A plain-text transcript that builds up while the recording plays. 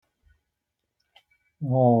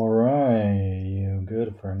All right, you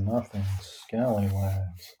good for nothing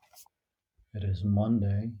scallywags. It is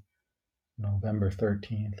Monday, November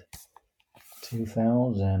 13th,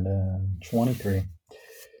 2023.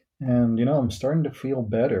 And, I'm starting to feel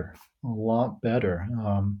better, a lot better.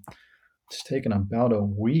 It's taken about a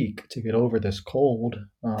week to get over this cold.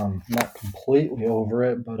 Not completely over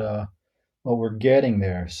it, but we're getting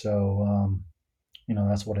there. So,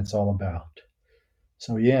 that's what it's all about.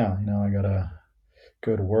 So, yeah, I got a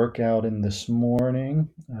good workout in this morning.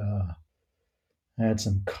 Had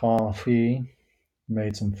some coffee,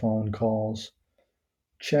 made some phone calls,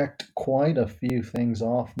 checked quite a few things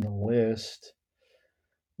off the list,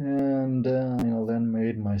 and then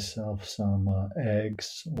made myself some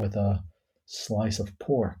eggs with a slice of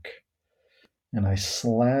pork. And I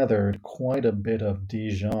slathered quite a bit of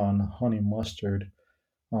Dijon honey mustard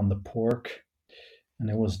on the pork, and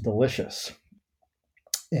it was delicious.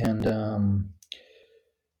 And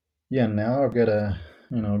yeah, now I've got to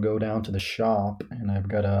go down to the shop, and I've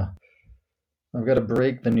got to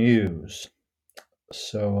break the news.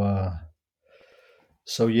 So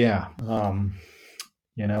yeah,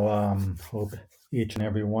 hope each and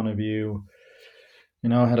every one of you,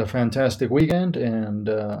 had a fantastic weekend, and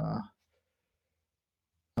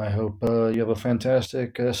I hope you have a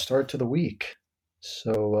fantastic start to the week.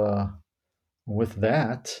 So with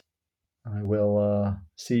that, I will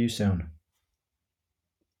see you soon.